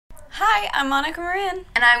Hi, I'm Monica Marin.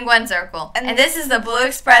 And I'm Gwen Zirkle. And this is the Blue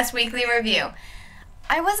Express Weekly Review.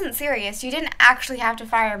 I wasn't serious. You didn't actually have to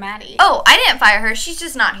fire Maddie. Oh, I didn't fire her. She's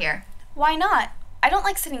just not here. Why not? I don't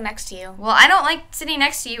like sitting next to you. Well, I don't like sitting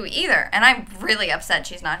next to you either, and I'm really upset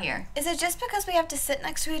she's not here. Is it just because we have to sit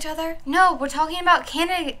next to each other? No, we're talking about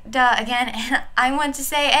Canada again, and I want to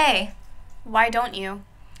say A. Why don't you?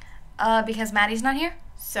 Because Maddie's not here?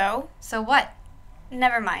 So? So what?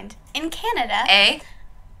 Never mind. In Canada... A?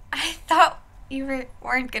 I thought you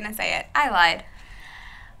weren't gonna say it. I lied.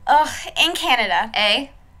 In Canada...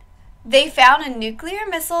 A? They found a nuclear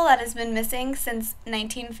missile that has been missing since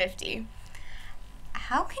 1950.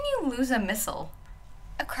 How can you lose a missile?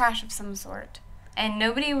 A crash of some sort. And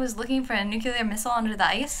nobody was looking for a nuclear missile under the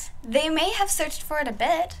ice? They may have searched for it a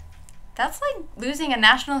bit. That's like losing a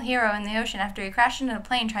national hero in the ocean after he crashed into a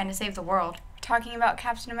plane trying to save the world. Talking about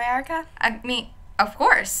Captain America? I mean, of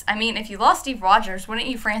course. I mean, if you lost Steve Rogers, wouldn't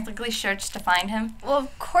you frantically search to find him? Well,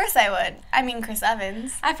 of course I would. I mean, Chris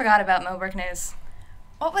Evans. I forgot about Millbrook News.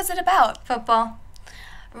 What was it about? Football.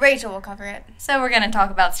 Rachel will cover it. So we're going to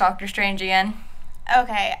talk about Doctor Strange again.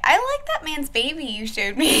 Okay, I like that man's baby you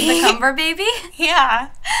showed me. The Cumber baby? Yeah.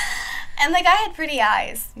 And the guy had pretty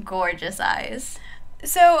eyes. Gorgeous eyes.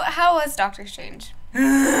 So, how was Doctor Strange?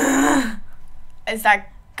 Is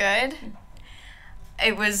that good?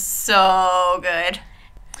 It was so good.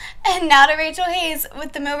 And now to Rachel Hayes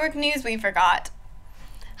with the Millbrook News we forgot.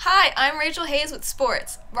 Hi, I'm Rachel Hayes with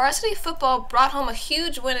sports. Varsity football brought home a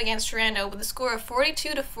huge win against Sharando with a score of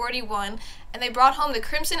 42-41, and they brought home the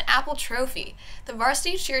Crimson Apple Trophy. The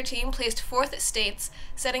varsity cheer team placed 4th at states,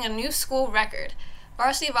 setting a new school record.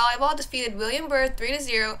 Varsity volleyball defeated William Byrd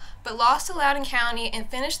 3-0, but lost to Loudoun County and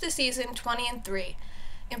finished the season 20-3.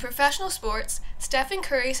 In professional sports, Stephen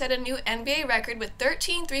Curry set a new NBA record with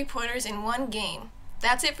 13 three-pointers in one game.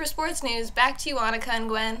 That's it for sports news. Back to you, Annika and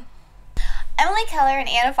Gwen. Emily Keller and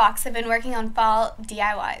Anna Fox have been working on fall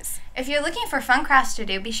DIYs. If you're looking for fun crafts to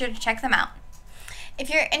do, be sure to check them out. If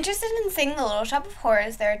you're interested in seeing The Little Shop of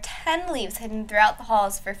Horrors, there are 10 leaves hidden throughout the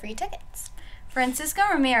halls for free tickets. Francisco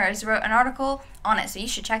Ramirez wrote an article on it, so you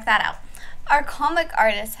should check that out. Our comic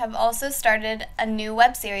artists have also started a new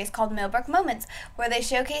web series called Millbrook Moments, where they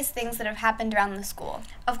showcase things that have happened around the school.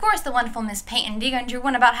 Of course, the wonderful Miss Peyton Deegan drew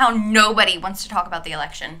one about how nobody wants to talk about the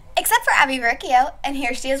election. Except for Abby Riccio, and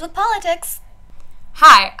here she is with politics.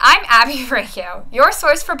 Hi, I'm Abby Riccio, your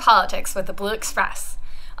source for politics with the Blue Express.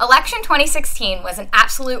 Election 2016 was an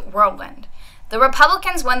absolute whirlwind. The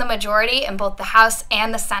Republicans won the majority in both the House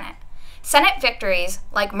and the Senate. Senate victories,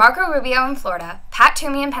 like Marco Rubio in Florida, Pat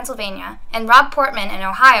Toomey in Pennsylvania, and Rob Portman in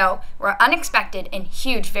Ohio, were unexpected and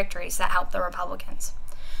huge victories that helped the Republicans.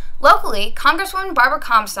 Locally, Congresswoman Barbara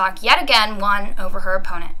Comstock yet again won over her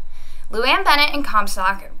opponent. Lou Ann Bennett and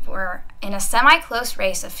Comstock were in a semi-close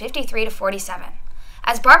race of 53-47.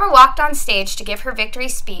 As Barbara walked on stage to give her victory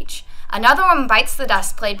speech, Another Woman Bites the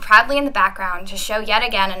Dust played proudly in the background to show yet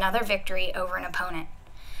again another victory over an opponent.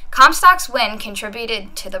 Comstock's win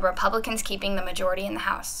contributed to the Republicans keeping the majority in the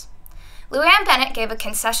House. Lou Ann Bennett gave a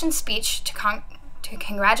concession speech to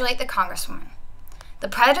congratulate the Congresswoman. The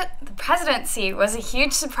presidency was a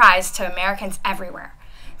huge surprise to Americans everywhere.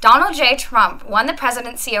 Donald J. Trump won the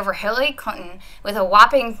presidency over Hillary Clinton with a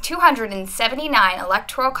whopping 279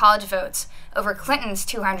 Electoral College votes over Clinton's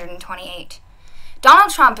 228.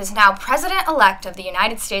 Donald Trump is now President-elect of the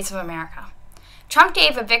United States of America. Trump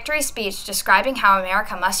gave a victory speech describing how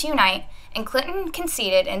America must unite, and Clinton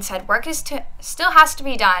conceded and said work still has to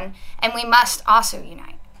be done, and we must also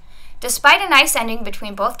unite. Despite a nice ending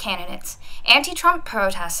between both candidates, anti-Trump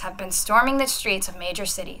protests have been storming the streets of major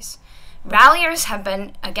cities. Ralliers have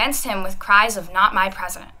been against him with cries of "Not my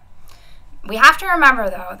president." We have to remember,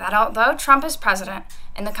 though, that although Trump is president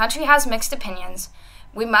and the country has mixed opinions,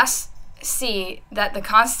 we must see that the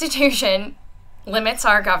Constitution limits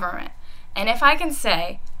our government. And if I can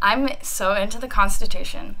say, I'm so into the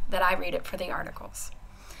Constitution that I read it for the articles.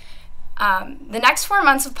 The next 4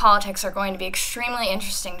 months of politics are going to be extremely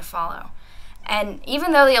interesting to follow. And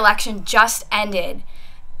even though the election just ended,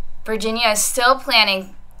 Virginia state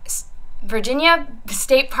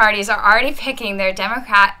parties are already picking their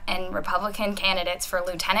Democrat and Republican candidates for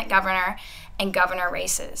lieutenant governor and governor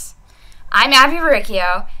races. I'm Abby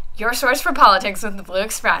Riccio, your source for politics with the Blue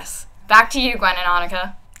Express. Back to you, Gwen and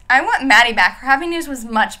Annika. I want Maddie back. Her happy news was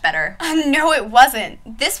much better. No, it wasn't.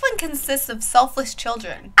 This one consists of selfless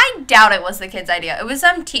children. I doubt it was the kid's idea. It was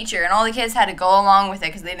some teacher, and all the kids had to go along with it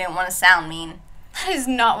because they didn't want to sound mean. That is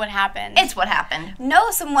not what happened. It's what happened.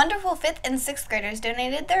 No, some wonderful 5th and 6th graders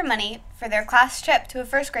donated their money for their class trip to a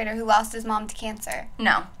 1st grader who lost his mom to cancer.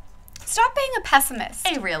 No. Stop being a pessimist.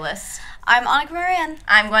 A realist. I'm Annika Moran.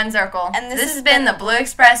 I'm Gwen Zirkle. And this has been the Blue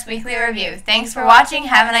Express Weekly Review. Thanks for watching.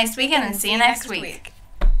 Have a nice weekend and see you next week.